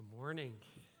morning.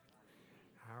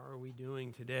 How are we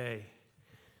doing today?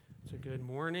 It's a good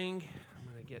morning. I'm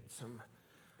going to get some,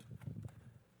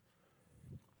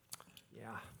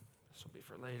 this will be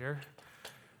for later.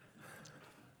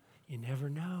 You never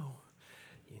know.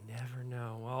 You never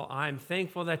know. Well, I'm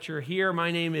thankful that you're here.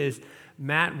 My name is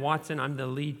Matt Watson. I'm the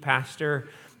lead pastor,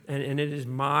 and it is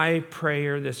my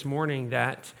prayer this morning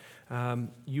that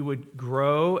you would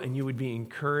grow and you would be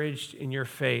encouraged in your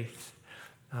faith.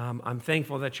 I'm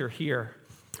thankful that you're here.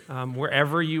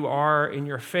 Wherever you are in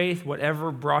your faith,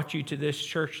 whatever brought you to this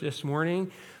church this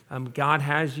morning, God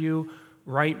has you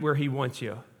right where He wants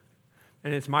you.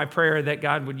 And it's my prayer that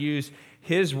God would use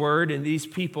His word and these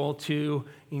people to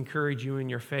encourage you in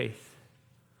your faith.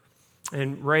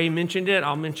 And Ray mentioned it.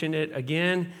 I'll mention it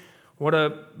again. What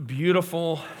a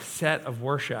beautiful set of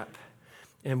worship.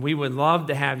 And we would love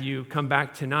to have you come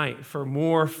back tonight for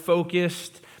more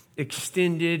focused,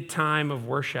 extended time of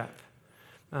worship.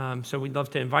 So we'd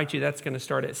love to invite you. That's going to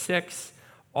start at 6.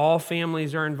 All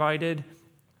families are invited.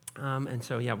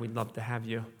 We'd love to have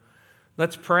you.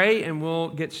 Let's pray and we'll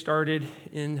get started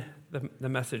in the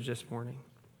message this morning.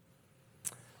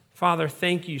 Father,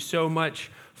 thank you so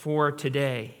much for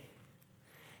today.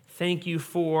 Thank you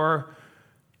for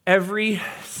every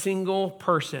single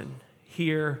person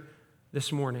here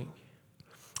this morning.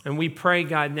 And we pray,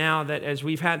 God, now that as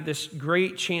we've had this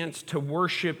great chance to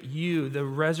worship you, the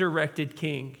resurrected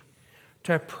King,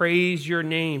 to praise your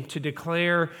name, to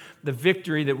declare the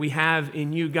victory that we have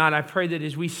in you, God, I pray that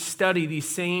as we study these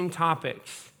same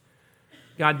topics,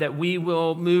 God, that we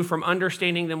will move from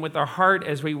understanding them with our heart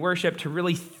as we worship to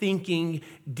really thinking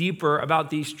deeper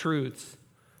about these truths.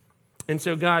 And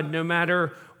so, God, no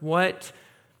matter what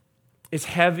is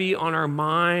heavy on our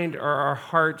mind or our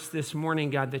hearts this morning,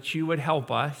 God, that you would help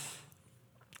us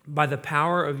by the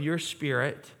power of your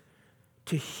Spirit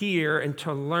to hear and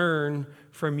to learn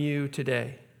from you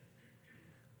today.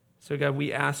 So, God,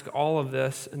 we ask all of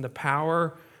this in the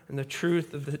power and the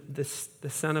truth of the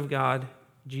Son of God,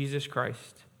 Jesus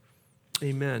Christ.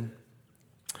 Amen.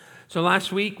 So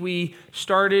last week we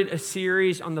started a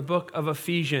series on the book of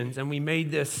Ephesians, and we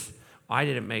made this. I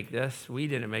didn't make this. We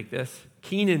didn't make this.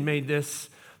 Keenan made this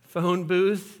phone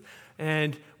booth,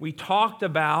 and we talked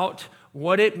about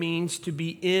what it means to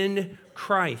be in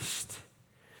Christ.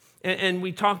 And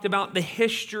we talked about the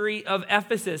history of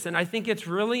Ephesus, and I think it's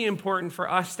really important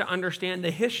for us to understand the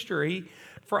history,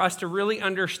 for us to really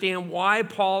understand why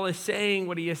Paul is saying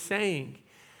what he is saying.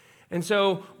 And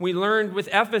so we learned with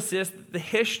Ephesus, the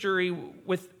history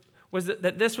was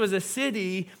that this was a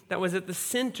city that was at the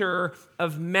center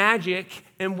of magic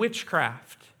and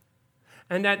witchcraft,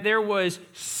 and that there was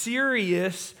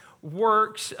serious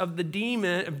works of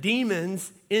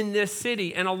demons in this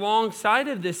city. And alongside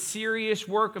of this serious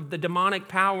work of the demonic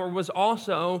power was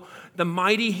also the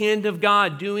mighty hand of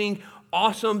God doing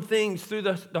awesome things through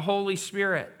the Holy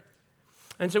Spirit.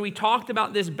 And so we talked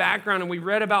about this background, and we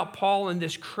read about Paul and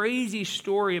this crazy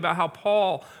story about how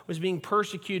Paul was being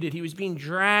persecuted. He was being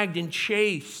dragged and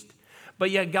chased, but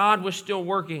yet God was still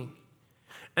working.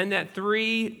 And that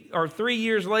 3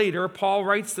 years later, Paul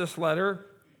writes this letter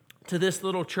to this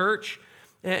little church,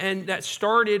 and that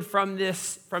started from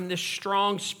this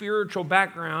strong spiritual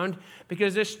background,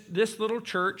 because this little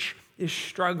church is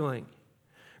struggling.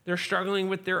 They're struggling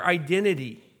with their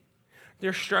identity.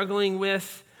 They're struggling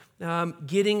with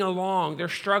getting along. They're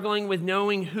struggling with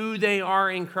knowing who they are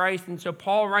in Christ. And so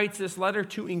Paul writes this letter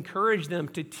to encourage them,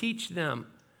 to teach them,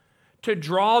 to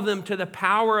draw them to the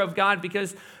power of God,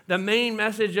 because the main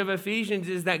message of Ephesians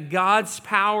is that God's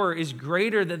power is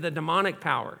greater than the demonic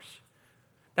powers,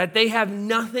 that they have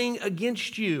nothing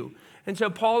against you. And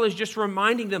so Paul is just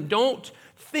reminding them, don't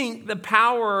think the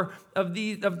power of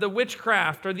the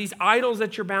witchcraft or these idols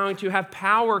that you're bowing to have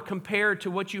power compared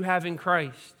to what you have in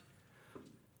Christ.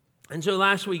 And so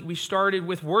last week we started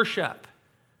with worship.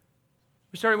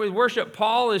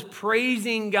 Paul is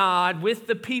praising God with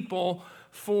the people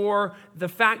for the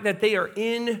fact that they are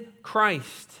in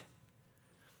Christ.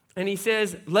 And he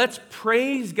says, let's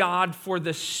praise God for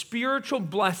the spiritual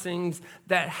blessings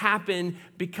that happen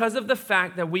because of the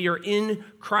fact that we are in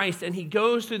Christ. And he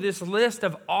goes through this list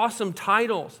of awesome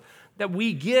titles that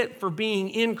we get for being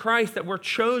in Christ, that we're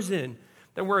chosen,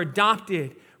 that we're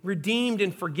adopted, redeemed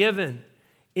and forgiven,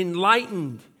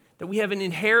 enlightened, that we have an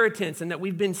inheritance and that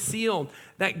we've been sealed,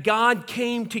 that God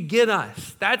came to get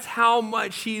us. That's how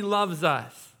much he loves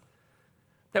us,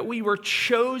 that we were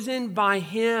chosen by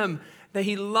him, that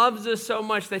he loves us so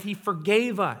much that he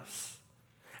forgave us,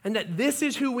 and that this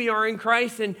is who we are in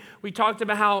Christ. And we talked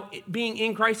about how being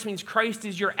in Christ means Christ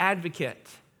is your advocate,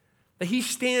 that he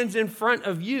stands in front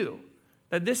of you,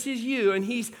 that this is you, and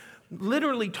he's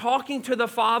literally talking to the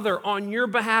Father on your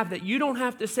behalf, that you don't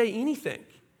have to say anything.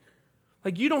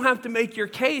 Like, you don't have to make your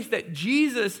case, that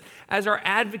Jesus, as our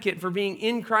advocate for being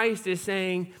in Christ, is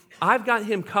saying, I've got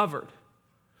him covered.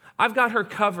 I've got her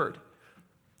covered.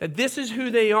 That this is who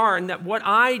they are, and that what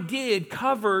I did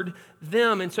covered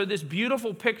them. And so this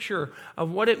beautiful picture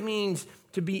of what it means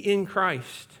to be in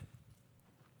Christ.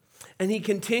 And he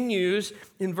continues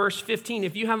in verse 15.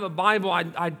 If you have a Bible,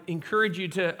 I'd encourage you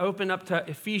to open up to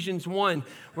Ephesians 1.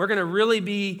 We're going to really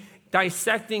be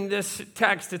dissecting this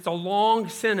text. It's a long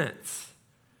sentence.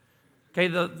 Okay,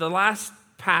 the last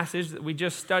passage that we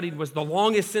just studied was the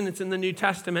longest sentence in the New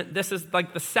Testament. This is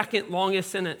like the second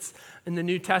longest sentence in the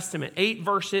New Testament. 8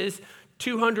 verses,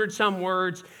 200 some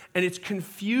words, and it's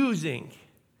confusing.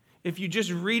 If you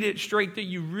just read it straight through,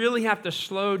 you really have to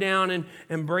slow down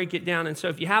and break it down. And so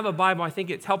if you have a Bible, I think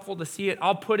it's helpful to see it.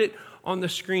 I'll put it on the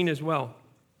screen as well.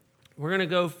 We're going to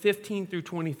go 15 through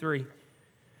 23.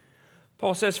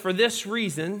 Paul says, for this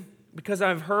reason, because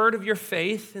I've heard of your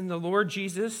faith in the Lord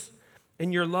Jesus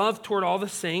and your love toward all the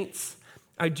saints,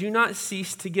 I do not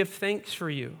cease to give thanks for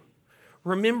you,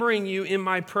 remembering you in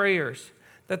my prayers,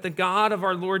 that the God of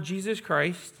our Lord Jesus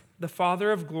Christ, the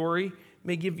Father of glory,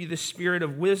 may give you the spirit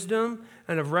of wisdom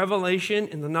and of revelation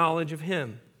in the knowledge of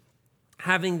him,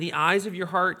 having the eyes of your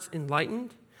hearts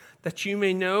enlightened, that you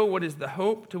may know what is the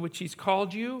hope to which he's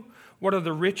called you, what are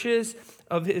the riches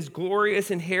of his glorious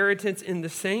inheritance in the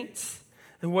saints,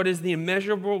 and what is the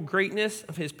immeasurable greatness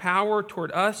of his power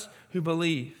toward us who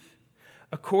believe,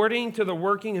 according to the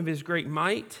working of his great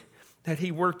might that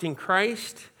he worked in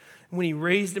Christ when he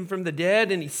raised him from the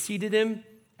dead and he seated him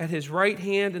at his right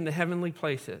hand in the heavenly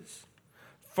places,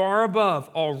 far above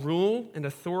all rule and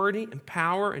authority and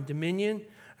power and dominion,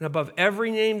 and above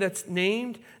every name that's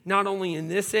named, not only in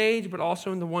this age, but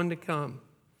also in the one to come.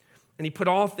 And he put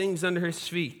all things under his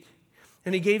feet.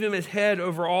 And he gave him his head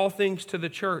over all things to the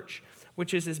church,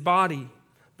 which is his body,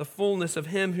 the fullness of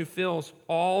him who fills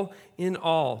all in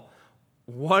all.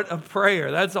 What a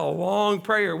prayer. That's a long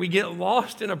prayer. We get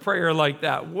lost in a prayer like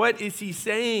that. What is he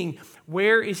saying?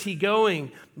 Where is he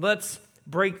going? Let's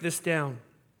break this down.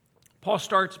 Paul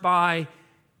starts by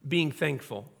being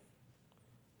thankful.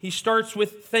 He starts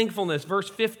with thankfulness. Verse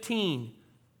 15.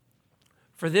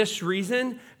 For this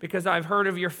reason, because I've heard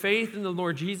of your faith in the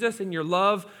Lord Jesus and your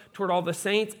love toward all the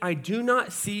saints, I do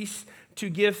not cease to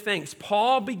give thanks.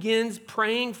 Paul begins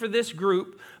praying for this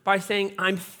group by saying,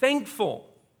 I'm thankful.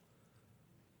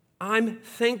 I'm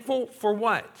thankful for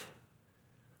what?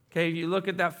 Okay, if you look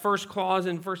at that first clause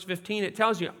in verse 15, it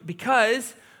tells you,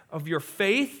 because of your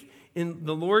faith in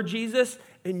the Lord Jesus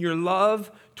and your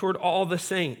love toward all the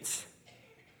saints.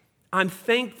 I'm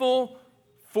thankful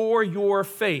for your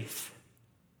faith.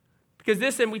 Because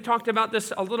this, and we talked about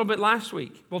this a little bit last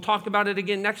week. We'll talk about it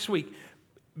again next week.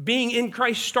 Being in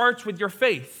Christ starts with your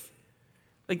faith.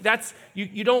 Like that's,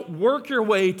 you don't work your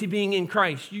way to being in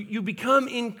Christ. You become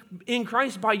in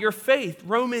Christ by your faith.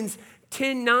 Romans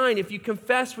 10:9, if you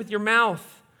confess with your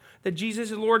mouth that Jesus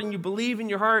is Lord and you believe in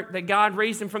your heart that God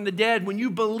raised him from the dead, when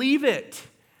you believe it,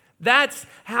 that's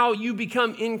how you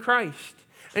become in Christ.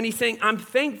 And he's saying, I'm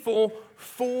thankful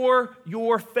for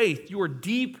your faith, your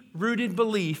deep-rooted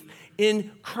belief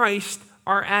in Christ,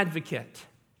 our advocate.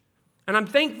 And I'm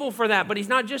thankful for that, but he's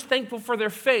not just thankful for their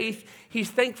faith, he's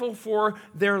thankful for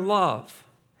their love,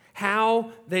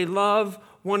 how they love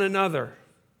one another.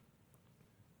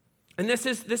 And this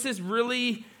is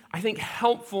really, I think,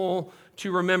 helpful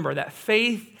to remember that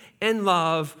faith and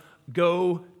love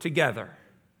go together.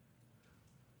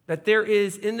 That there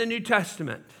is, in the New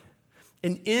Testament,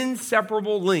 an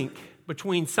inseparable link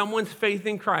between someone's faith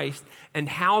in Christ and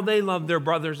how they love their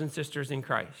brothers and sisters in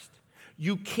Christ.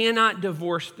 You cannot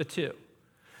divorce the two.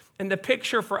 And the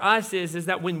picture for us is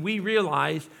that when we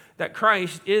realize that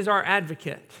Christ is our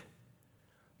advocate,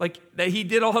 like that he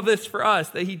did all of this for us,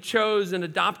 that he chose and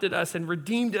adopted us and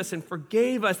redeemed us and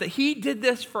forgave us, that he did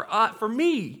this for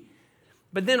me.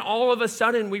 But then all of a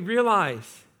sudden we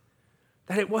realize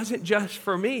that it wasn't just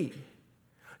for me,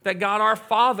 that God our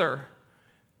Father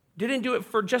didn't do it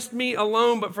for just me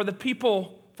alone, but for the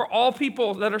people, for all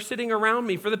people that are sitting around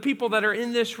me, for the people that are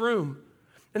in this room.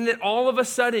 And then all of a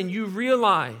sudden you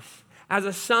realize, as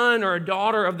a son or a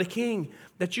daughter of the King,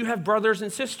 that you have brothers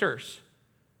and sisters.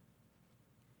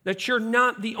 That you're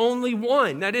not the only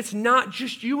one, that it's not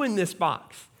just you in this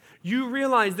box. You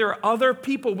realize there are other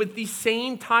people with these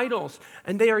same titles,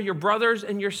 and they are your brothers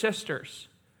and your sisters.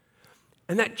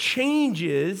 And that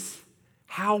changes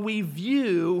how we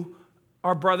view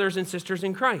our brothers and sisters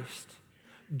in Christ.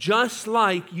 Just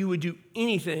like you would do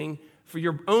anything for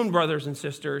your own brothers and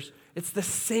sisters, it's the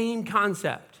same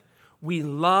concept. we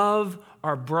love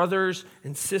our brothers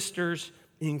and sisters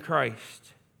in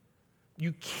Christ.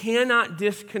 You cannot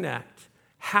disconnect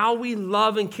how we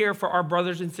love and care for our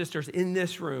brothers and sisters in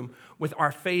this room with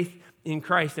our faith in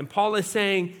Christ. And Paul is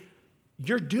saying,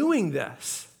 you're doing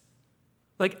this.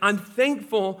 Like, I'm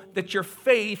thankful that your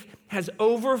faith has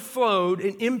overflowed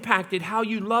and impacted how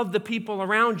you love the people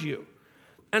around you.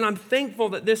 And I'm thankful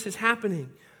that this is happening.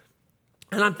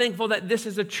 And I'm thankful that this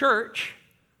is a church,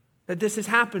 that this is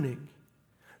happening.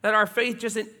 That our faith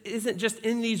just isn't just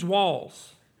in these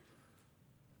walls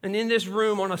and in this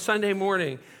room on a Sunday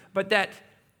morning, but that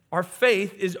our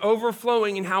faith is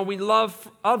overflowing in how we love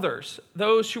others,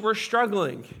 those who are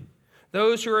struggling,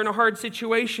 those who are in a hard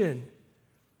situation.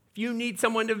 If you need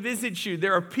someone to visit you,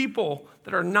 there are people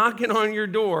that are knocking on your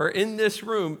door in this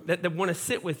room that want to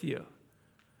sit with you.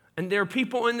 And there are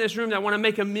people in this room that want to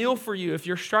make a meal for you if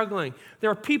you're struggling. There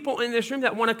are people in this room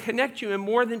that want to connect you in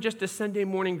more than just a Sunday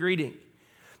morning greeting.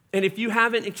 And if you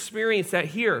haven't experienced that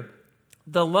here,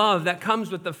 the love that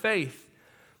comes with the faith,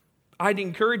 I'd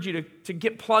encourage you to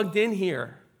get plugged in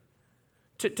here,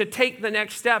 to take the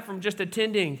next step from just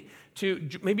attending, to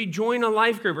maybe join a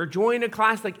life group or join a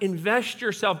class. Like, invest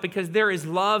yourself, because there is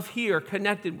love here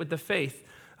connected with the faith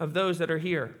of those that are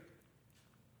here.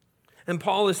 And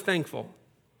Paul is thankful.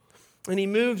 And he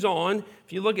moves on.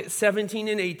 If you look at 17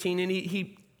 and 18, and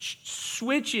he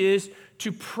switches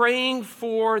to praying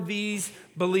for these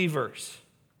believers.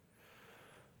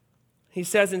 He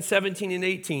says in 17 and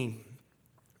 18,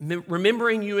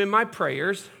 remembering you in my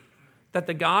prayers, that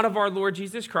the God of our Lord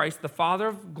Jesus Christ, the Father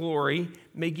of glory,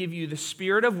 may give you the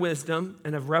spirit of wisdom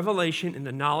and of revelation in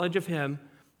the knowledge of him,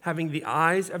 having the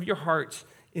eyes of your hearts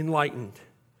enlightened.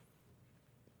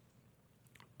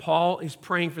 Paul is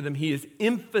praying for them. He is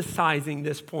emphasizing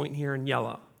this point here in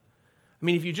yellow. I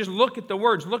mean, if you just look at the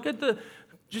words,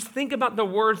 just think about the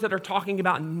words that are talking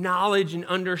about knowledge and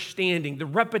understanding, the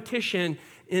repetition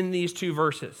in these two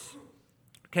verses.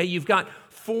 Okay, you've got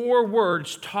 4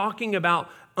 words talking about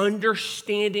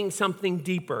understanding something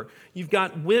deeper. You've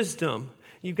got wisdom,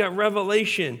 you've got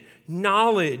revelation,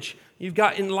 knowledge, you've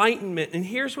got enlightenment. And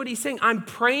here's what he's saying. I'm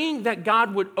praying that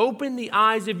God would open the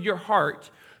eyes of your heart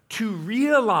to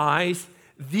realize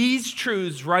these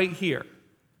truths right here.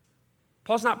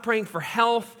 Paul's not praying for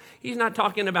health. He's not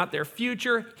talking about their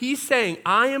future. He's saying,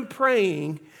 I am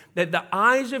praying that the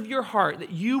eyes of your heart,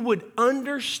 that you would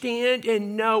understand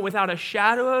and know without a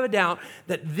shadow of a doubt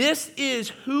that this is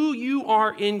who you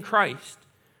are in Christ.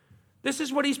 This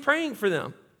is what he's praying for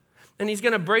them. And he's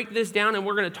going to break this down, and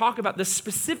we're going to talk about the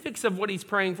specifics of what he's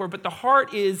praying for. But the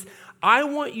heart is, I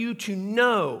want you to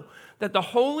know that the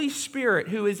Holy Spirit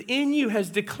who is in you has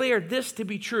declared this to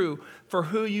be true for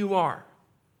who you are.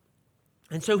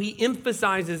 And so he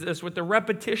emphasizes this with the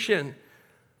repetition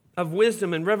of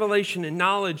wisdom and revelation and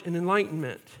knowledge and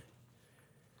enlightenment.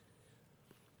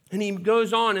 And he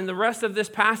goes on, and the rest of this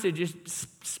passage is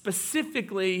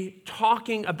specifically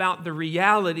talking about the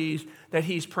realities that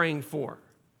he's praying for.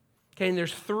 Okay, and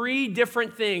there's 3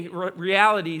 different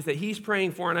realities that he's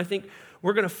praying for, and I think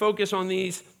we're going to focus on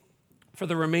these for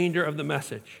the remainder of the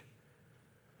message.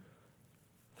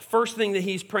 The first thing that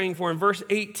he's praying for in verse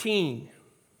 18,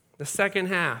 the second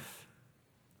half,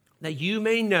 that you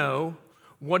may know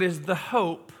what is the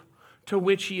hope to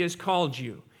which he has called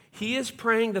you. He is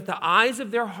praying that the eyes of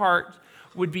their heart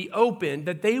would be opened,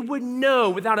 that they would know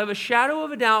without a shadow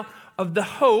of a doubt of the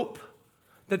hope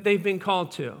that they've been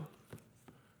called to.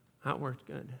 That worked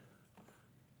good.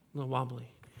 A little wobbly.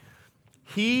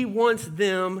 He wants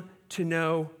them to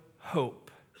know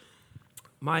hope.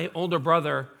 My older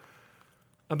brother,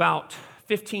 about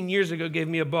 15 years ago, gave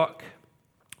me a book,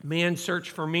 Man's Search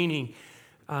for Meaning.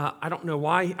 I don't know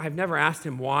why. I've never asked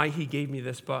him why he gave me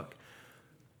this book.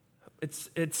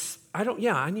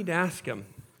 I need to ask him.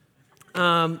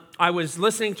 I was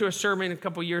listening to a sermon a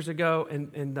couple years ago,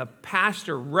 and the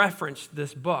pastor referenced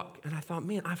this book. And I thought,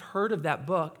 man, I've heard of that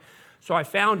book. So I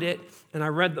found it, and I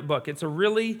read the book. It's a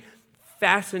really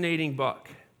fascinating book.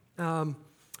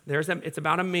 It's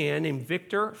about a man named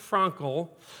Viktor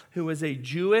Frankl, who was a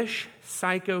Jewish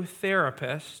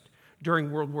psychotherapist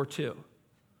during World War II.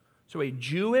 So a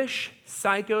Jewish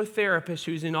psychotherapist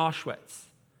who's in Auschwitz.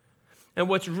 And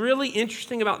what's really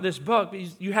interesting about this book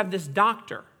is you have this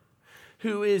doctor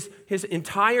who is his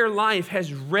entire life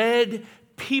has read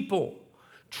people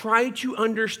try to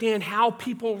understand how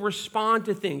people respond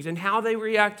to things and how they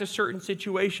react to certain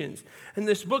situations. And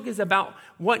this book is about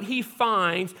what he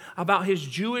finds about his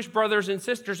Jewish brothers and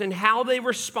sisters and how they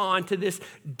respond to this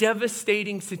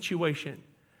devastating situation.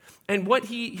 And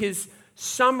his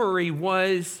summary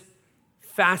was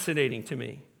fascinating to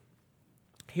me.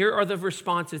 Here are the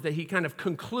responses that he kind of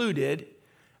concluded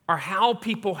are how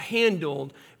people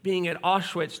handled being at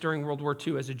Auschwitz during World War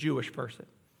II as a Jewish person.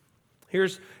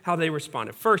 Here's how they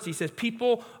responded. First, he says,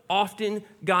 people often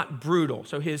got brutal.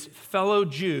 So his fellow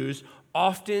Jews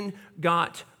often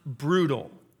got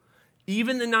brutal.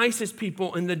 Even the nicest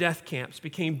people in the death camps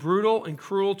became brutal and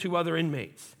cruel to other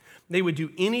inmates. They would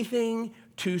do anything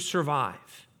to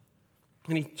survive.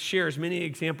 And he shares many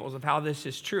examples of how this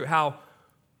is true, how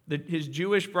his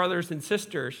Jewish brothers and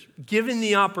sisters, given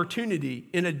the opportunity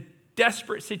in a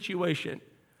desperate situation,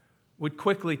 would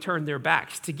quickly turn their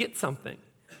backs to get something.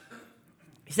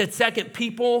 He said, second,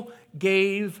 people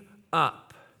gave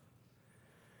up.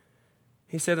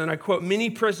 He said, and I quote, many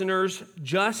prisoners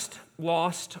just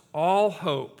lost all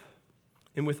hope.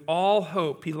 And with all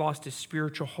hope, he lost his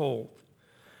spiritual hold.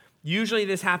 Usually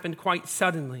this happened quite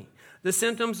suddenly, the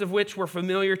symptoms of which were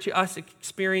familiar to us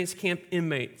experienced camp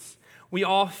inmates. We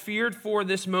all feared for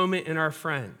this moment in our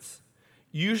friends.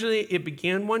 Usually it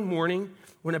began one morning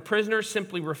when a prisoner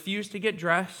simply refused to get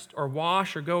dressed or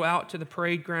wash or go out to the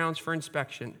parade grounds for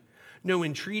inspection. No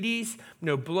entreaties,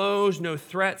 no blows, no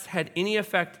threats had any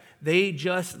effect. They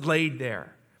just laid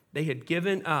there. They had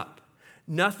given up.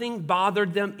 Nothing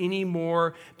bothered them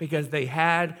anymore because they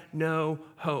had no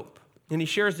hope. And he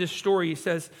shares this story. He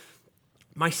says,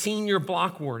 my senior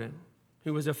block warden,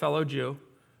 who was a fellow Jew,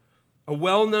 a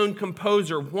well-known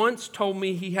composer, once told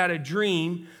me he had a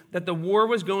dream that the war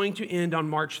was going to end on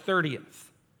March 30th.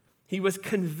 He was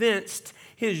convinced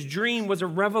his dream was a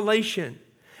revelation.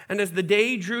 And as the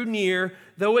day drew near,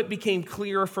 though it became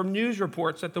clearer from news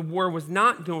reports that the war was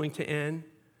not going to end,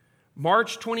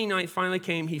 March 29th finally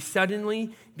came. He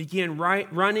suddenly began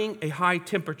running a high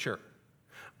temperature.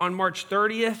 On March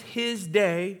 30th, his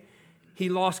day, he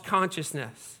lost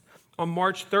consciousness. On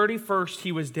March 31st,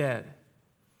 he was dead.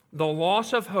 The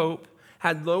loss of hope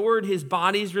had lowered his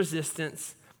body's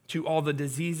resistance to all the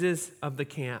diseases of the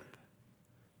camp.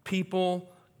 People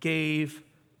gave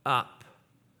up.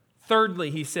 Thirdly,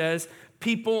 he says,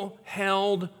 people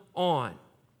held on.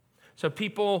 So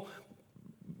people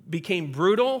became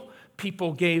brutal,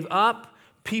 people gave up,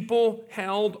 people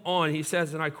held on. He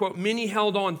says, and I quote, many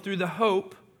held on through the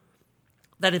hope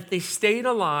that if they stayed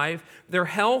alive, their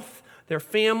health, their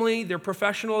family, their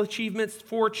professional achievements,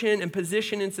 fortune, and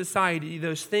position in society,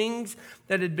 those things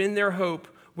that had been their hope,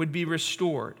 would be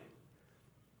restored.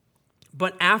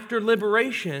 But after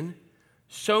liberation,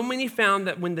 so many found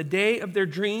that when the day of their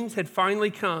dreams had finally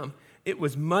come, it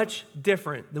was much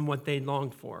different than what they'd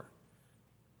longed for.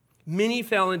 Many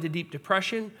fell into deep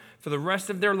depression for the rest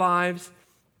of their lives,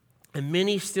 and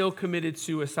many still committed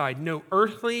suicide. No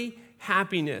earthly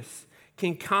happiness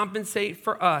can compensate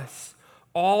for us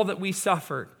all that we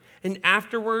suffered. And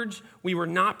afterwards, we were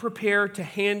not prepared to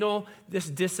handle this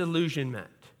disillusionment.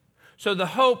 So the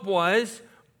hope was,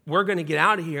 we're going to get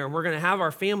out of here. We're going to have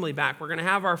our family back. We're going to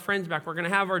have our friends back. We're going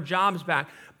to have our jobs back.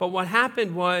 But what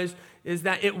happened is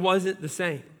that it wasn't the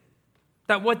same.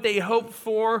 That what they hoped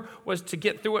for was to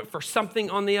get through it for something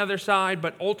on the other side,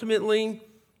 but ultimately,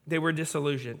 they were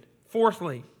disillusioned.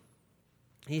 Fourthly,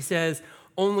 he says,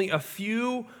 only a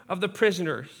few of the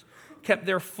prisoners kept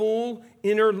their full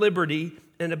inner liberty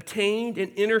and obtained an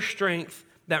inner strength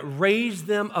that raised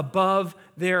them above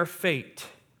their fate.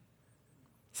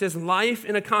 He says, life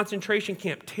in a concentration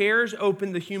camp tears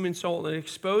open the human soul and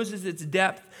exposes its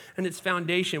depth and its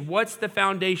foundation. What's the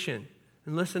foundation?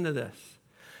 And listen to this.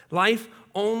 Life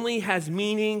only has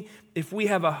meaning if we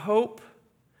have a hope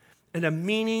and a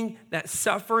meaning that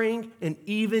suffering and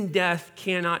even death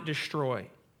cannot destroy.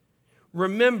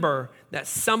 Remember that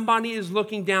somebody is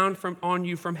looking down on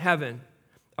you from heaven,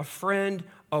 a friend,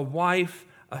 a wife,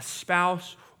 a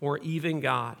spouse, or even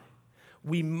God.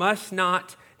 We must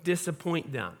not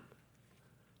disappoint them.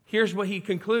 Here's what he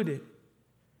concluded.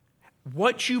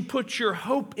 What you put your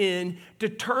hope in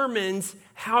determines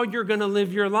how you're going to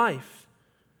live your life.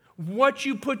 What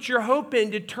you put your hope in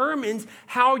determines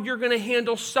how you're going to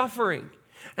handle suffering.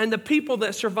 And the people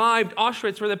that survived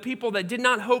Auschwitz were the people that did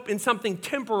not hope in something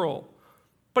temporal,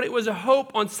 but it was a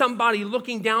hope on somebody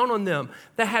looking down on them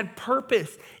that had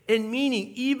purpose and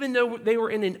meaning, even though they were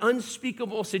in an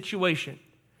unspeakable situation.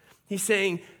 He's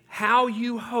saying how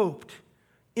you hoped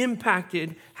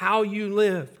impacted how you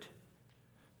lived.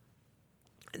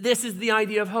 This is the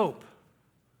idea of hope.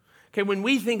 Okay, when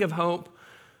we think of hope,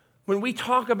 when we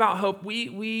talk about hope,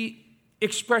 we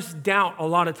express doubt a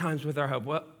lot of times with our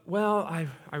hope. Well,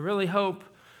 I really hope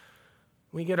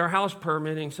we get our house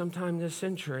permitting sometime this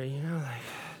century,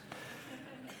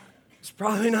 it's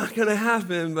probably not going to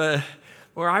happen,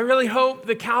 or I really hope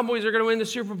the Cowboys are going to win the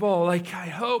Super Bowl. I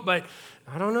hope, but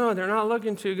I don't know. They're not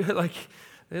looking too good.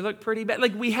 They look pretty bad.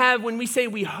 Like when we say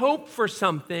we hope for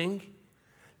something,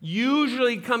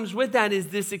 usually comes with that is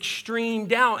this extreme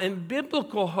doubt. And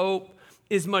biblical hope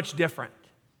is much different.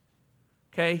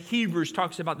 Okay? Hebrews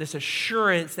talks about this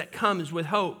assurance that comes with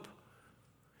hope.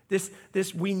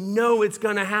 This we know it's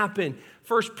going to happen.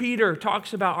 1 Peter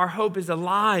talks about our hope is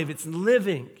alive, it's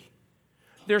living.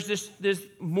 There's this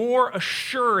more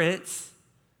assurance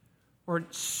or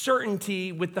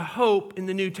certainty with the hope in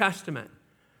the New Testament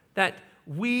that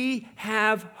we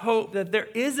have hope that there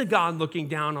is a God looking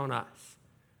down on us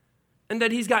and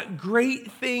that he's got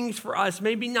great things for us,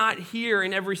 maybe not here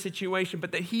in every situation,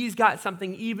 but that he's got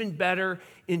something even better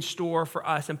in store for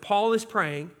us. And Paul is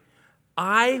praying,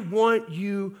 I want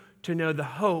you to know the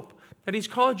hope that he's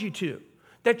called you to,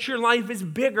 that your life is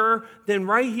bigger than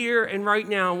right here and right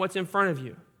now, what's in front of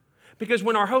you. Because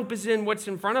when our hope is in what's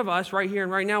in front of us right here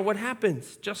and right now, what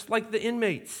happens? Just like the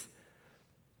inmates,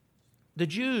 the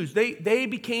Jews, they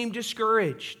became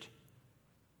discouraged.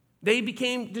 They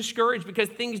became discouraged because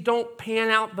things don't pan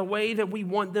out the way that we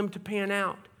want them to pan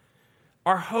out.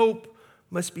 Our hope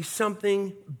must be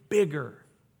something bigger.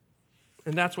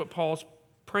 And that's what Paul's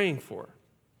praying for.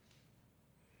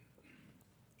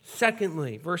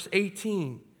 Secondly, verse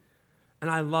 18, and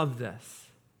I love this.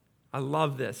 I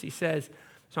love this. He says,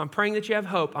 so I'm praying that you have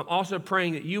hope. I'm also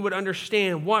praying that you would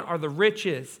understand what are the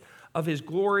riches of his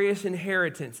glorious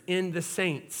inheritance in the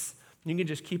saints. You can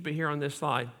just keep it here on this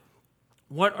slide.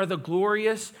 What are the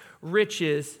glorious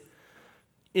riches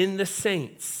in the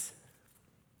saints?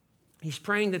 He's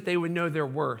praying that they would know their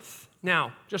worth.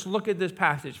 Now, just look at this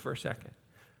passage for a second.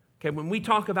 Okay, when we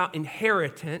talk about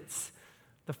inheritance,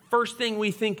 the first thing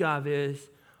we think of is,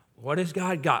 what has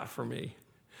God got for me?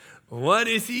 What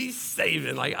is he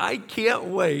saving? Like, I can't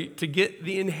wait to get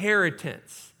the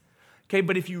inheritance. Okay,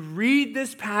 but if you read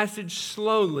this passage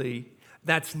slowly,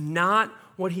 that's not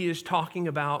what he is talking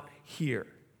about here.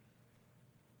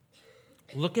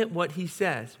 Look at what he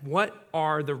says. What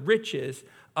are the riches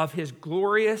of his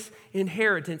glorious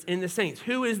inheritance in the saints?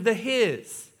 Who is the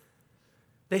his?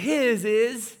 The his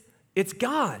is, it's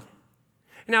God.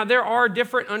 Now, there are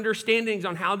different understandings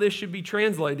on how this should be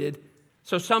translated.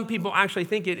 So some people actually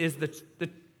think it is the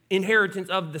inheritance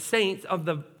of the saints, of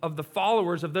the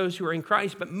followers of those who are in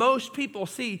Christ. But most people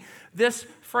see this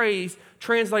phrase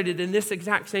translated in this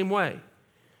exact same way.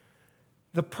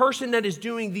 The person that is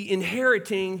doing the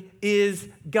inheriting is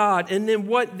God. And then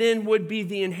what then would be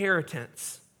the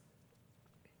inheritance?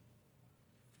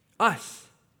 Us.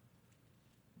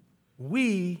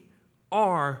 We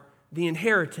are the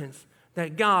inheritance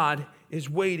that God is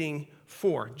waiting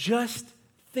for. Just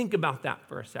think about that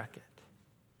for a second.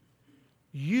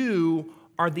 You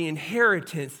are the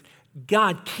inheritance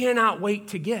God cannot wait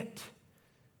to get.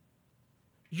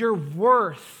 Your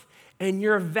worth and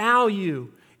your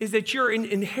value is that you're an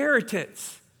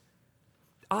inheritance.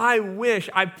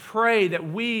 I pray that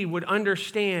we would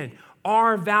understand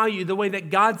our value the way that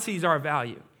God sees our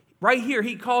value. Right here,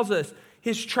 he calls us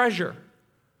his treasure.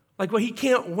 Like what he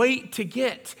can't wait to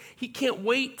get. He can't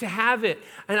wait to have it.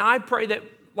 And I pray that,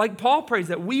 like Paul prays,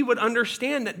 that we would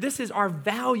understand that this is our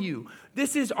value.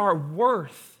 This is our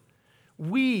worth.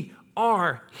 We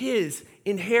are his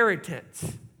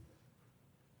inheritance.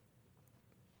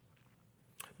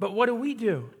 But what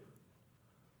do?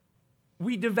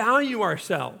 We devalue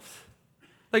ourselves.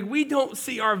 Like we don't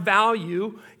see our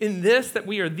value in this, that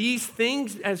we are these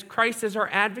things as Christ as our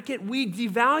advocate. We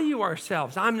devalue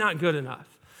ourselves. I'm not good enough.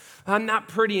 I'm not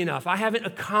pretty enough. I haven't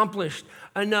accomplished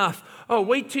enough. Oh,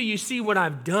 wait till you see what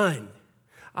I've done.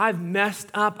 I've messed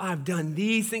up. I've done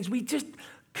these things. We just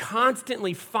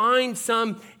constantly find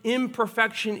some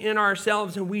imperfection in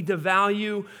ourselves and we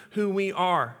devalue who we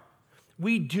are.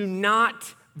 We do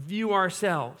not view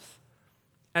ourselves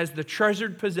as the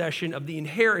treasured possession of the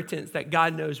inheritance that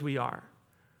God knows we are.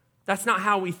 That's not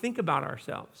how we think about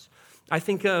ourselves. I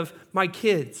think of my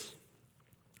kids.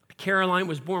 Caroline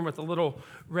was born with a little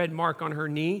red mark on her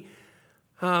knee,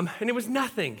 and it was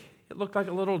nothing. It looked like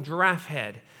a little giraffe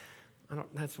head.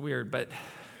 That's weird, but...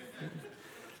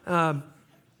 and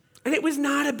it was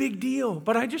not a big deal,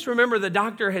 but I just remember the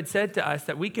doctor had said to us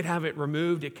that we could have it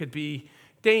removed. It could be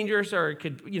dangerous, or it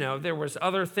could, there was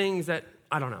other things that,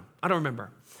 I don't know. I don't remember.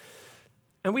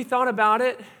 And we thought about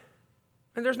it,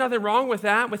 and there's nothing wrong with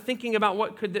that, with thinking about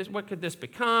what could this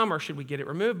become, or should we get it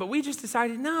removed? But we just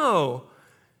decided no.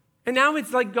 And now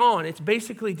it's like gone. It's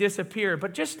basically disappeared.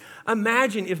 But just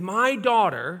imagine if my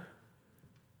daughter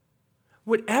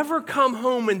would ever come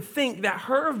home and think that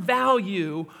her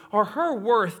value or her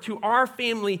worth to our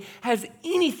family has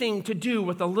anything to do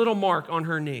with a little mark on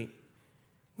her knee.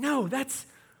 No, that's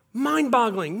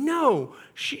Mind-boggling. No,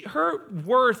 her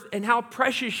worth and how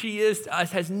precious she is to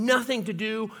us has nothing to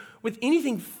do with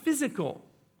anything physical.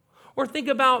 Or think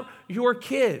about your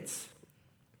kids.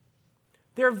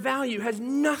 Their value has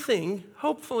nothing,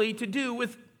 hopefully, to do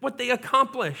with what they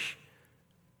accomplish.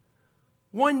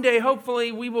 One day,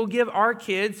 hopefully, we will give our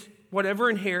kids whatever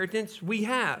inheritance we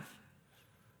have.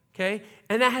 Okay?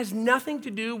 And that has nothing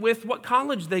to do with what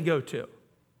college they go to,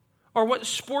 or what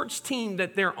sports team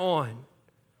that they're on,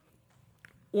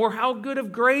 or how good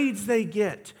of grades they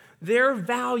get. Their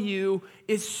value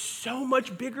is so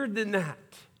much bigger than that.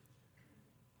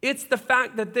 It's the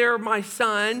fact that they're my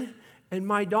son and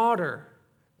my daughter.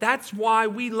 That's why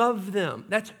we love them.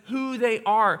 That's who they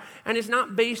are. And it's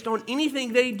not based on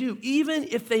anything they do, even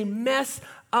if they mess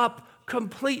up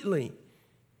completely.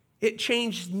 It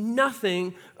changed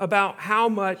nothing about how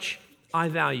much I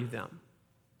value them.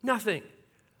 Nothing.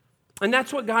 And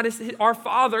that's what our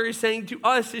Father is saying to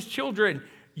us, his children.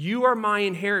 You are my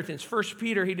inheritance. 1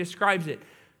 Peter, he describes it.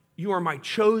 You are my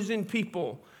chosen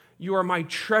people. You are my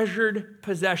treasured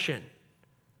possession.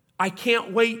 I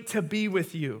can't wait to be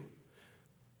with you.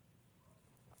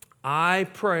 I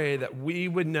pray that we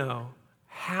would know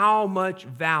how much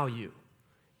value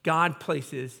God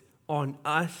places on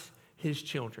us, his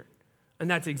children. And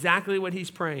that's exactly what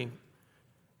he's praying.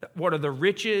 What are the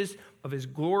riches of his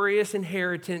glorious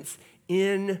inheritance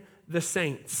in the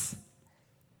saints?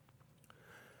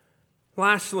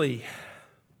 Lastly,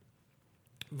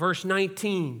 verse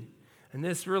 19, and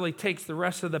this really takes the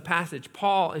rest of the passage.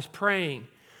 Paul is praying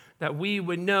that we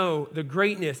would know the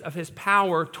greatness of his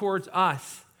power towards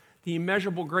us, the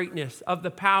immeasurable greatness of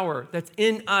the power that's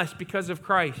in us because of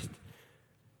Christ.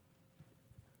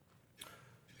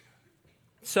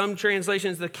 Some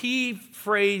translations, the key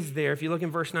phrase there, if you look in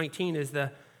verse 19, is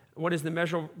what is the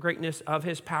measurable greatness of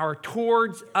his power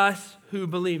towards us who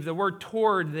believe. The word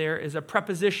toward there is a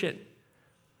preposition.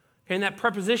 And that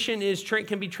preposition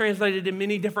can be translated in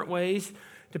many different ways,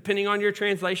 depending on your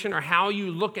translation or how you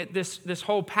look at this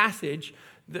whole passage.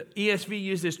 The ESV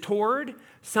uses toward.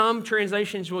 Some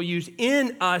translations will use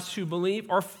in us who believe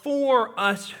or for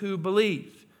us who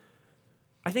believe.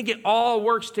 I think it all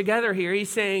works together here. He's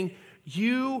saying,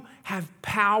 you have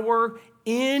power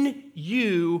in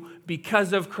you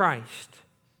because of Christ.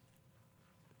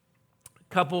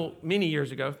 Several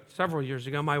years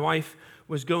ago, my wife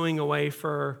was going away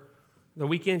for the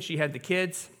weekend. She had the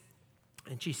kids,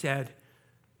 and she said,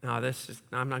 I'm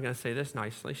not going to say this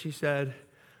nicely. She said,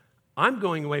 I'm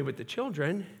going away with the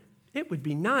children. It would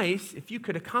be nice if you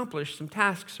could accomplish some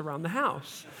tasks around the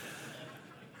house.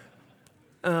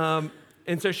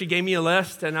 And so she gave me a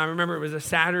list, and I remember it was a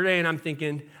Saturday, and I'm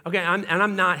thinking, okay,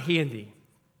 I'm not handy.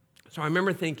 So I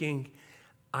remember thinking,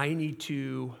 I need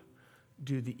to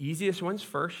do the easiest ones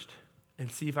first and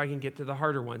see if I can get to the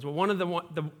harder ones. Well,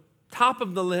 the top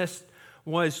of the list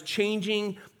was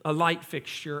changing a light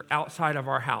fixture outside of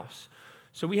our house.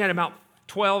 So we had about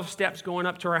 12 steps going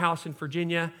up to our house in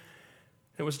Virginia.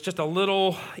 It was just a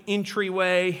little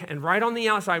entryway, and right on the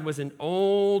outside was an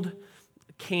old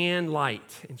can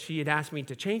light. And she had asked me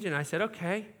to change it, and I said,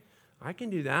 okay, I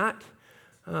can do that.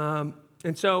 And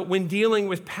so when dealing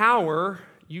with power,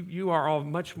 you are all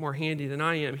much more handy than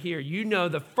I am here. You know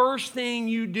the first thing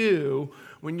you do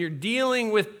when you're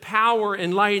dealing with power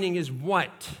and lighting is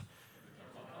what?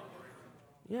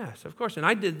 Yes, of course. And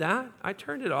I did that. I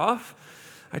turned it off.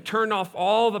 I turned off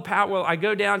all the power. Well, I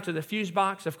go down to the fuse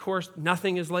box. Of course,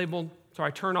 nothing is labeled. So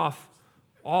I turn off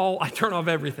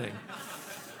everything.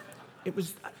 It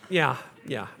was, yeah,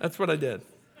 that's what I did.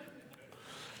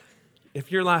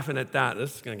 If you're laughing at that,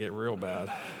 this is going to get real bad.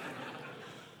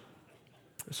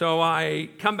 So I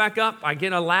come back up, I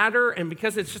get a ladder, and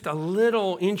because it's just a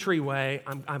little entryway,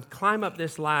 I climb up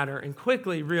this ladder and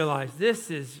quickly realize this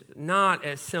is not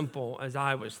as simple as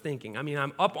I was thinking. I mean,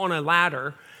 I'm up on a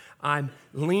ladder, I'm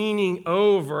leaning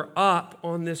up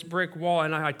on this brick wall,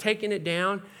 and I had taken it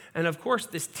down, and of course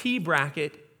this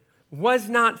T-bracket was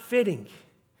not fitting.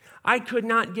 I could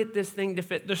not get this thing to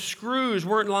fit. The screws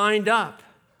weren't lined up.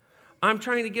 I'm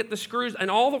trying to get the screws,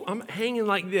 and I'm hanging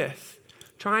like this,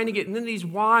 trying to get, and then these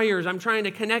wires, I'm trying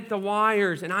to connect the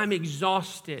wires, and I'm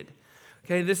exhausted.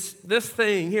 Okay, this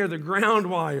thing here, the ground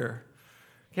wire.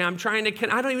 Okay, I'm trying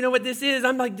to, I don't even know what this is.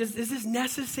 I'm like, is this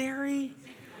necessary?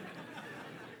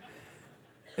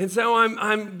 And so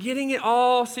I'm getting it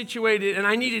all situated, and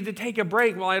I needed to take a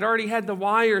break. Well, I'd already had the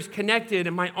wires connected,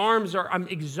 and my arms I'm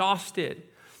exhausted.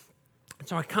 And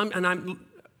so I come, and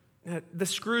the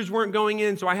screws weren't going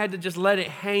in, so I had to just let it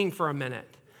hang for a minute.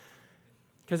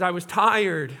 because I was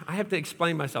tired. I have to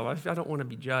explain myself. I don't want to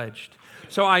be judged.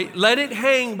 So I let it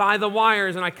hang by the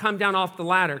wires, and I come down off the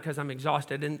ladder because I'm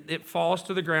exhausted, and it falls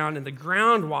to the ground, and the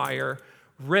ground wire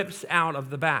rips out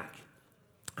of the back.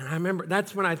 And I remember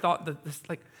that's when I thought that this,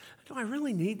 like, do I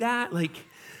really need that? Like,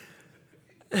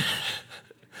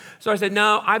 so I said,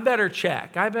 no, I better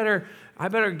check. I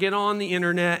better get on the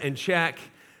internet and check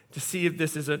to see if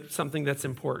this is something that's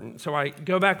important. So I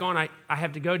go back on. I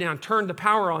have to go down, turn the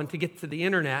power on to get to the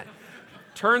internet,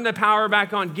 turn the power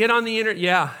back on, get on the internet.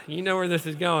 Yeah, you know where this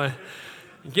is going.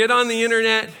 Get on the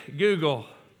internet, Google,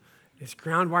 is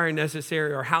ground wire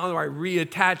necessary, or how do I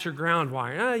reattach a ground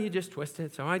wire? Oh, you just twist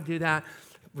it. So I do that,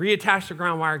 reattach the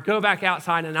ground wire, go back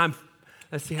outside, and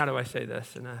let's see, how do I say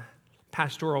this in a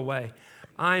pastoral way?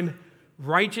 I'm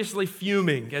righteously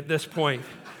fuming at this point.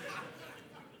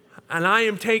 And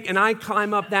I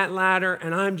climb up that ladder,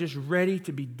 and I'm just ready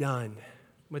to be done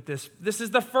with this. This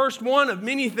is the first one of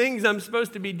many things I'm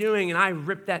supposed to be doing, and I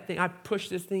rip that thing, I push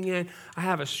this thing in. I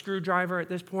have a screwdriver at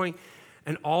this point,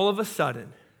 and all of a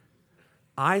sudden,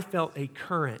 I felt a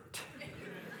current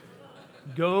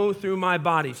go through my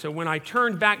body. So when I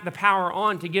turned back the power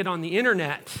on to get on the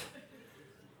internet,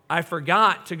 I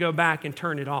forgot to go back and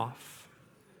turn it off.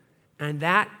 And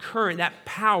that current, that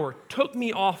power, took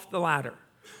me off the ladder.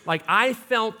 Like, I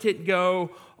felt it go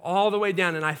all the way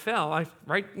down, and I fell.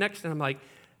 Right next to him, I'm like,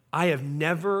 I have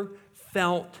never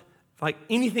felt like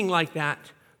anything like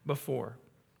that before.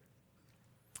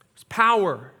 It's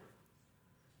power.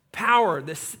 Power,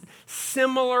 this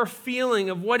similar feeling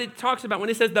of what it talks about when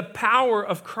it says the power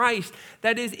of Christ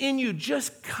that is in you.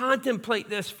 Just contemplate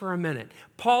this for a minute.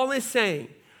 Paul is saying,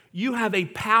 you have a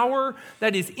power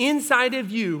that is inside of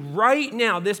you right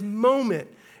now, this moment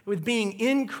with being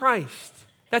in Christ,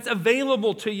 that's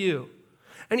available to you.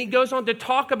 And he goes on to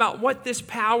talk about what this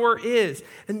power is.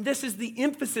 And this is the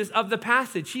emphasis of the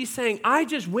passage. He's saying, I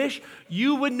just wish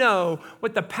you would know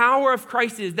what the power of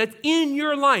Christ is that's in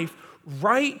your life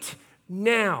right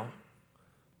now.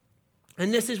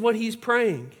 And this is what he's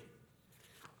praying.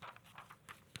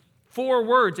 4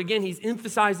 words. Again, he's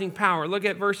emphasizing power. Look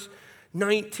at verse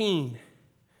 19.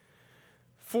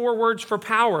 4 words for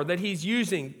power that he's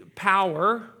using.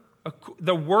 Power,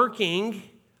 the working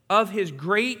of his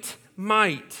great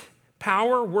might.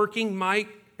 Power, working, might,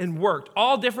 and worked.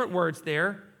 All different words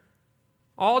there.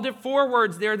 All 4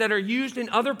 words there that are used in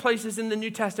other places in the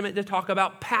New Testament to talk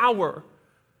about power.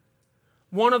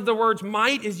 One of the words,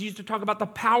 might, is used to talk about the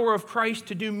power of Christ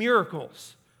to do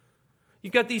miracles.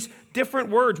 You've got these different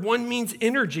words. One means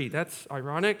energy. That's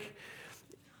ironic.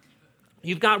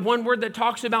 You've got one word that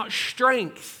talks about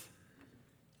strength.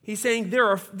 He's saying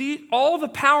all the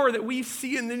power that we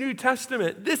see in the New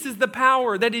Testament, this is the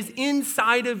power that is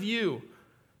inside of you.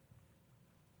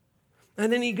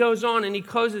 And then he goes on and he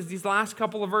closes these last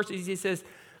couple of verses. He says,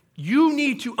 you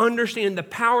need to understand the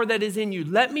power that is in you.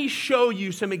 Let me show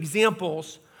you some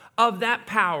examples of that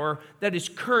power that is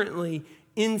currently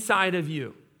inside of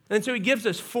you. And so he gives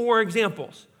us 4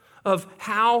 examples of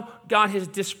how God has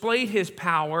displayed his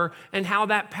power and how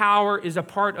that power is a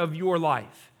part of your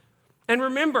life. And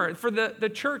remember, for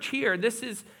the church here,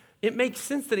 it makes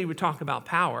sense that he would talk about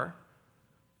power,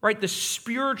 right? The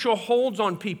spiritual holds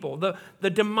on people, the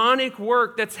demonic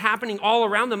work that's happening all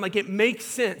around them, like it makes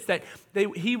sense that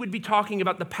he would be talking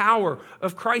about the power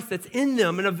of Christ that's in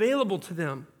them and available to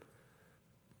them.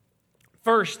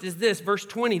 First is this, verse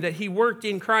 20, that he worked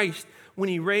in Christ when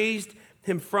he raised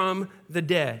him from the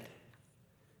dead.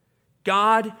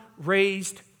 God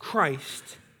raised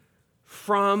Christ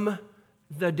from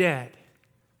the dead.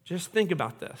 Just think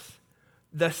about this.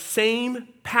 The same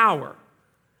power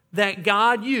that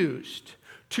God used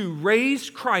to raise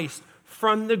Christ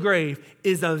from the grave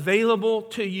is available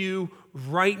to you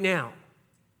right now.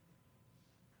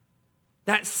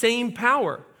 That same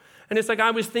power. And it's like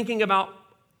I was thinking about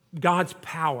God's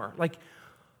power. Like,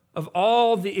 of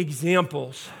all the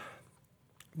examples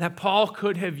that Paul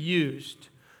could have used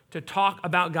to talk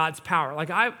about God's power, like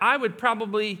I would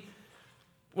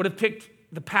have picked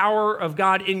the power of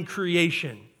God in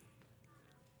creation.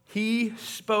 He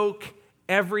spoke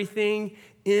everything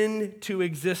into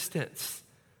existence.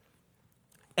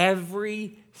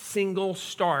 Every single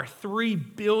star, 3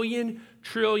 billion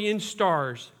trillion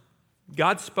stars,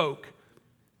 God spoke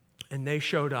and they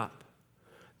showed up.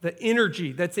 The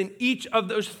energy that's in each of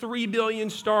those 3 billion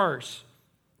stars,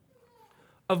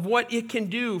 of what it can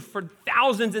do for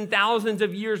thousands and thousands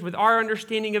of years with our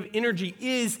understanding of energy,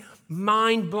 is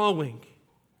mind-blowing.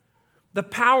 The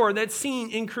power that's seen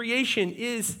in creation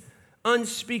is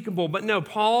unspeakable. But no,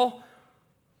 Paul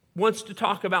wants to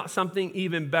talk about something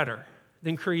even better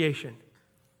than creation.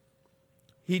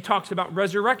 he talks about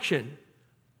resurrection,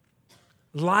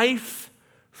 life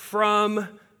from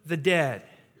the dead.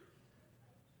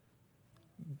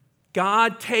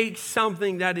 God takes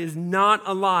something that is not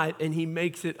alive and he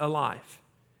makes it alive.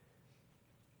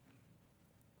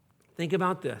 Think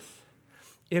about this.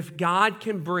 If God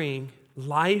can bring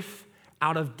life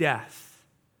out of death,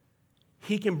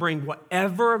 he can bring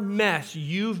whatever mess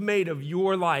you've made of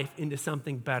your life into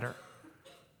something better.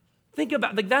 Think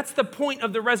about, that's the point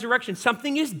of the resurrection.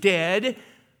 Something is dead.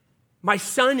 My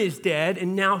son is dead,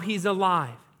 and now he's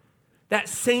alive. That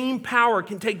same power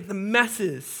can take the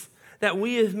messes that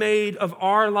we have made of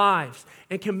our lives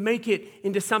and can make it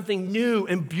into something new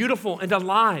and beautiful and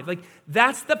alive.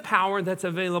 That's the power that's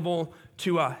available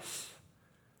to us.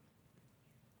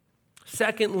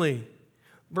 Secondly,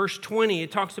 verse 20,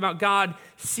 it talks about God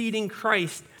seating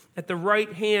Christ at the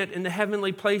right hand in the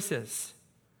heavenly places.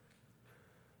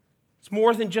 It's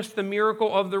more than just the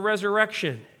miracle of the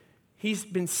resurrection. He's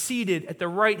been seated at the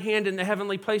right hand in the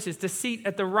heavenly places. To seat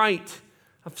at the right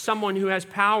of someone who has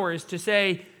power is to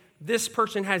say, this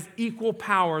person has equal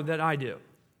power that I do,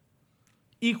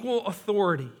 equal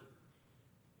authority.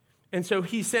 And so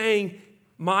he's saying,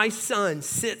 my son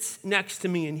sits next to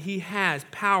me and he has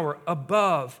power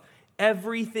above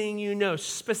everything you know.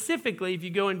 Specifically, if you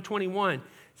go in 21, it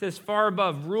says far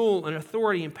above rule and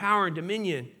authority and power and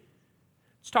dominion.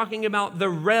 It's talking about the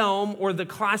realm or the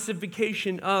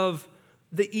classification of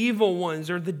the evil ones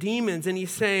or the demons. And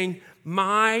he's saying,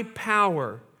 my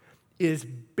power is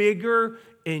bigger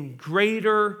and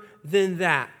greater than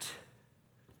that.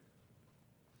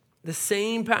 The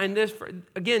same, and this,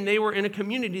 again, they were in a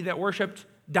community that worshiped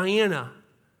Diana,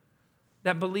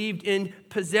 that believed in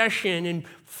possession and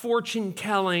fortune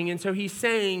telling. And so he's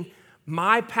saying,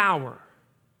 my power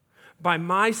by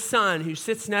my son who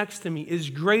sits next to me is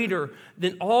greater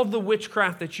than all the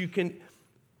witchcraft that you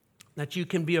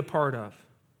can be a part of.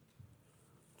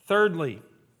 Thirdly,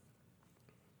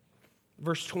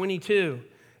 verse 22,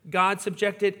 God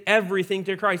subjected everything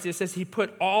to Christ. It says he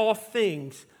put all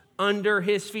things under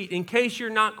his feet. In case you're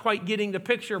not quite getting the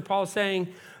picture, Paul's saying,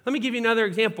 let me give you another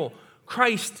example.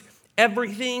 Christ,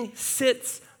 everything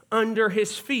sits under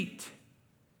his feet.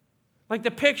 Like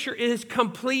the picture is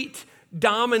complete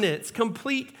dominance,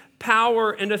 complete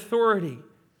power and authority.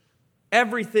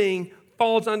 Everything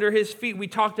falls under his feet. We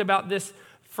talked about this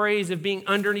phrase of being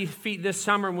underneath feet this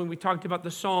summer when we talked about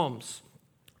the Psalms.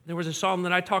 There was a psalm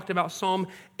that I talked about, Psalm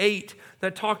 8,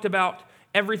 that talked about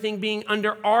everything being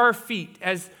under our feet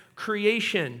as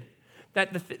creation,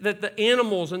 that the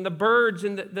animals and the birds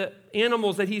and the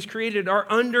animals that he's created are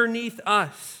underneath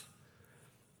us.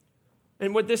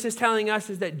 And what this is telling us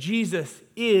is that Jesus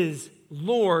is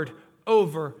Lord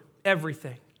over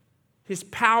everything. His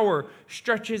power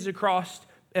stretches across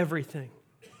everything.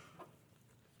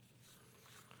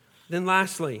 Then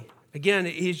lastly, again,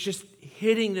 he's just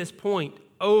hitting this point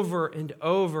over and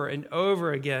over and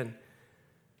over again.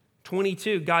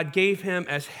 22, God gave him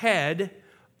as head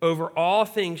over all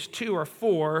things to or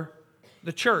for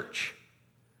the church.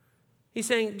 He's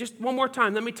saying, just one more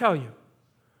time, let me tell you,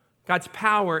 God's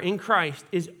power in Christ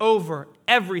is over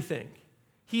everything.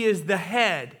 He is the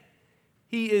head.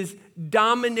 He is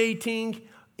dominating,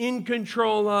 in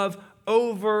control of,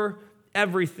 over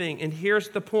everything. And here's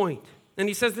the point. And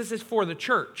he says this is for the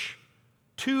church,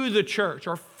 to the church,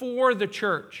 or for the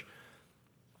church.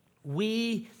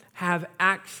 We have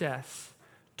access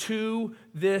to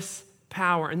this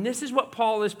power. And this is what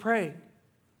Paul is praying.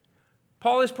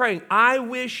 Paul is praying, I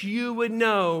wish you would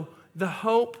know the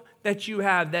hope that you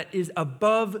have that is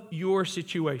above your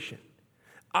situation.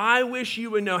 I wish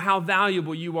you would know how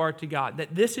valuable you are to God,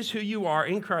 that this is who you are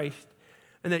in Christ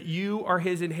and that you are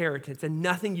his inheritance and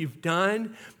nothing you've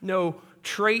done, no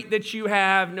trait that you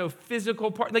have, no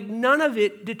physical part, none of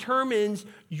it determines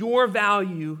your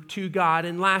value to God.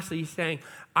 And lastly, he's saying,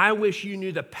 I wish you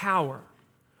knew the power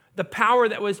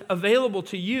that was available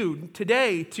to you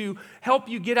today to help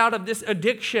you get out of this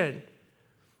addiction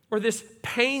or this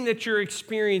pain that you're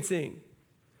experiencing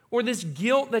or this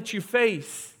guilt that you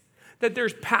face, that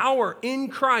there's power in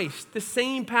Christ, the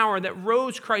same power that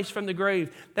rose Christ from the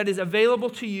grave that is available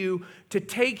to you to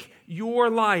take your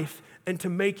life and to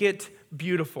make it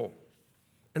beautiful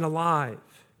and alive.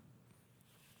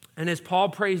 And as Paul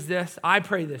prays this, I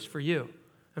pray this for you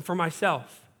and for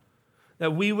myself,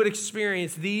 that we would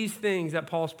experience these things that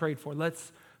Paul's prayed for.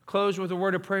 Let's close with a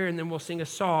word of prayer and then we'll sing a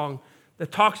song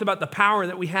that talks about the power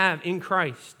that we have in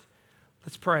Christ.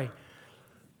 Let's pray.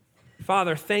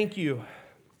 Father, thank you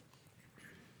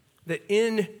that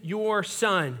in your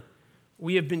Son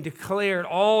we have been declared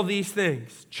all these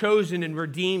things, chosen and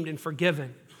redeemed and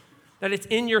forgiven. That it's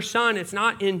in your Son, it's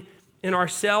not in in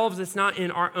ourselves, it's not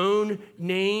in our own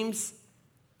names,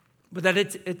 but that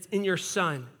it's in your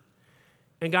Son.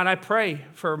 And God, I pray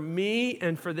for me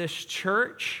and for this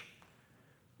church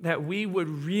that we would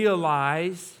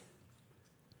realize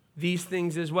these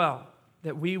things as well,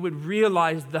 that we would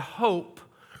realize the hope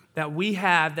that we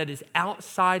have that is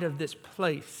outside of this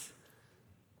place.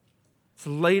 It's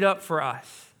laid up for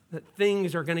us, that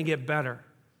things are going to get better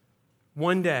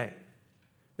one day,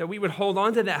 that we would hold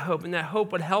on to that hope, and that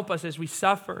hope would help us as we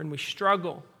suffer and we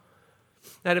struggle.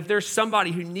 That if there's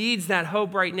somebody who needs that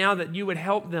hope right now, that you would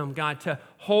help them, God, to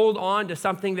hold on to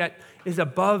something that is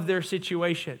above their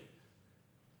situation.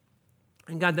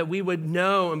 And God, that we would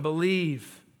know and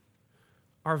believe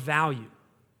our value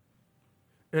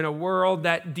in a world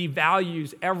that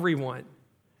devalues everyone,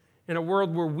 in a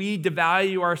world where we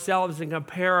devalue ourselves and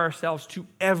compare ourselves to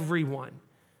everyone.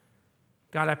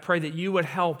 God, I pray that you would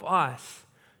help us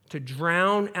to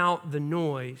drown out the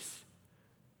noise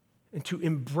and to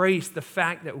embrace the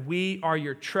fact that we are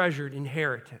your treasured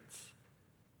inheritance.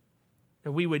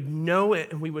 That we would know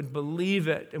it and we would believe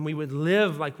it and we would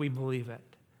live like we believe it.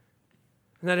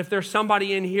 And that if there's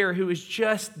somebody in here who is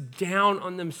just down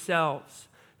on themselves,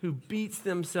 who beats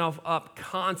themselves up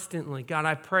constantly, God,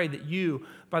 I pray that you,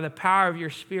 by the power of your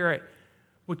Spirit,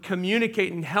 would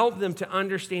communicate and help them to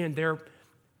understand their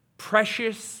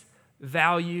precious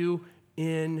value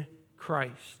in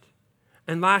Christ.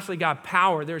 And lastly, God,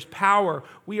 power. There's power.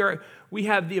 We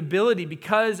have the ability,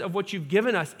 because of what you've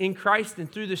given us in Christ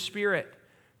and through the Spirit,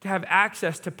 to have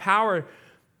access to power,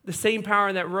 the same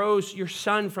power that rose your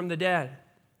Son from the dead.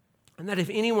 And that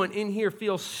if anyone in here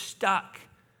feels stuck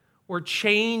or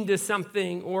chained to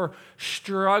something or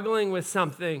struggling with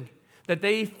something, that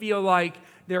they feel like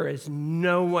there is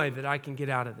no way that I can get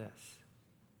out of this.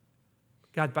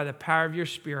 God, by the power of your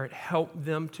Spirit, help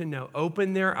them to know.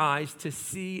 Open their eyes to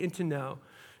see and to know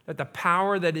that the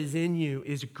power that is in you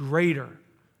is greater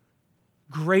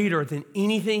than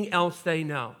anything else they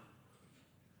know.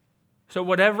 So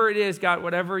whatever it is, God,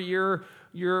 whatever you're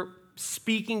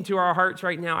speaking to our hearts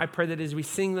right now, I pray that as we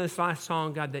sing this last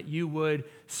song, God, that you would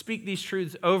speak these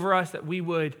truths over us, that we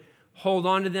would hold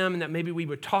on to them, and that maybe we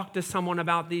would talk to someone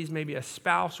about these, maybe a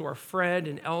spouse or a friend,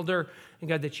 an elder, and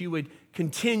God, that you would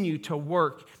continue to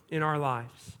work in our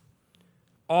lives.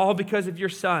 All because of your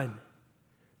Son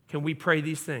can we pray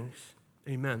these things.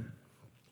 Amen.